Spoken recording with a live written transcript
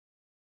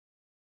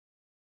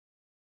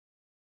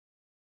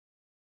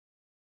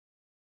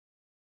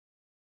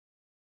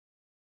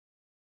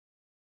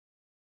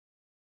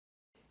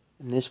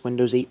In this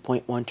Windows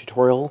 8.1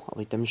 tutorial, I'll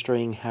be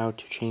demonstrating how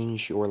to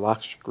change your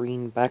lock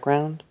screen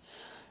background.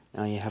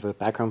 Now you have a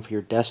background for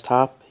your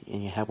desktop,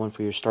 and you have one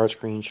for your start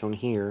screen shown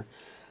here.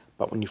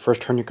 But when you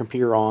first turn your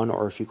computer on,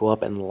 or if you go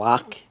up and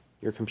lock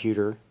your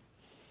computer,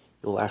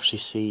 you'll actually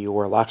see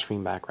your lock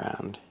screen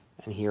background.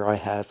 And here I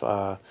have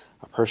a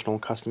personal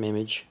custom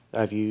image that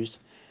I've used.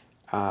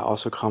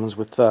 Also comes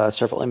with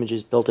several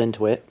images built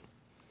into it.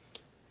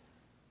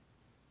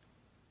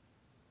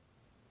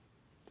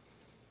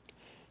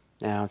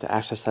 Now, to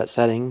access that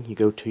setting, you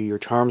go to your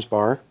Charms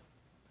bar,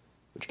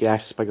 which you can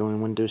access by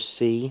going Windows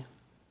C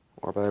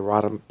or by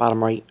the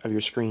bottom right of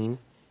your screen,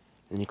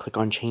 and you click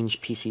on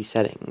Change PC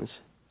Settings.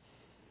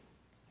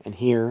 And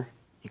here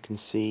you can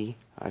see,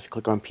 if you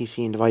click on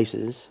PC and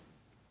Devices,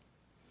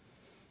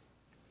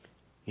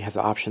 you have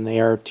the option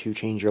there to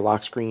change your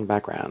lock screen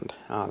background.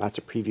 That's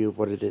a preview of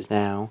what it is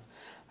now.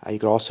 You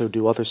could also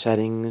do other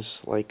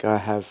settings, like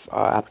have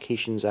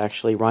applications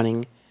actually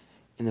running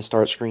in the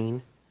start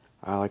screen.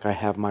 Like I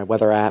have my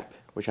weather app,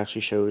 which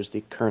actually shows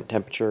the current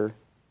temperature.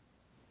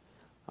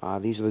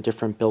 These are the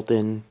different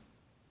built-in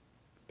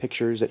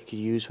pictures that you could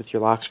use with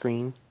your lock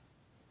screen.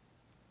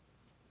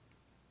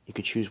 You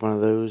could choose one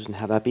of those and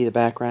have that be the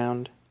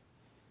background.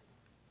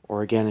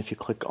 Or again, if you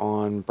click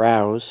on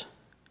Browse,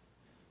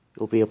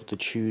 you'll be able to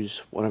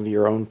choose one of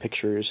your own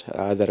pictures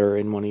that are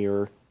in one of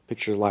your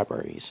pictures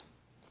libraries.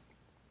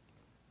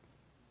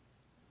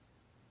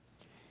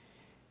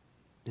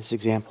 This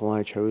example,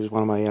 I chose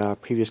one of my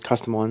previous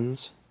custom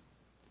ones,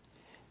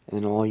 and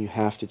then all you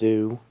have to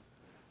do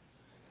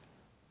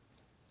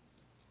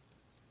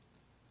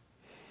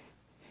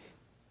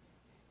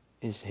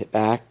is hit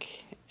back,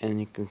 and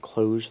you can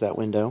close that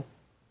window.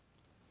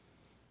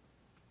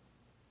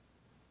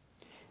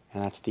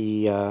 And that's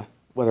the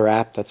weather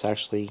app that's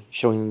actually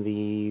showing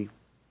the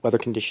weather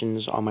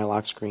conditions on my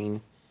lock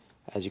screen,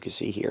 as you can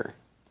see here.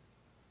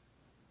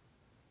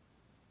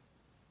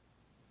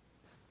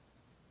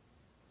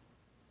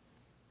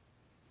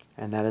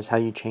 And that is how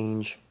you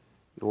change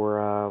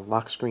your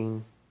lock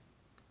screen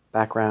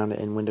background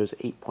in Windows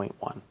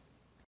 8.1.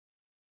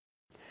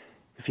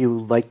 If you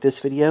like this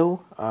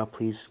video,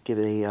 please give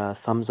it a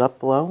thumbs up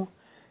below.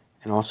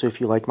 And also, if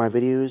you like my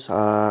videos,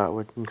 I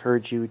would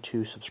encourage you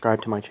to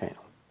subscribe to my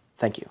channel.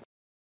 Thank you.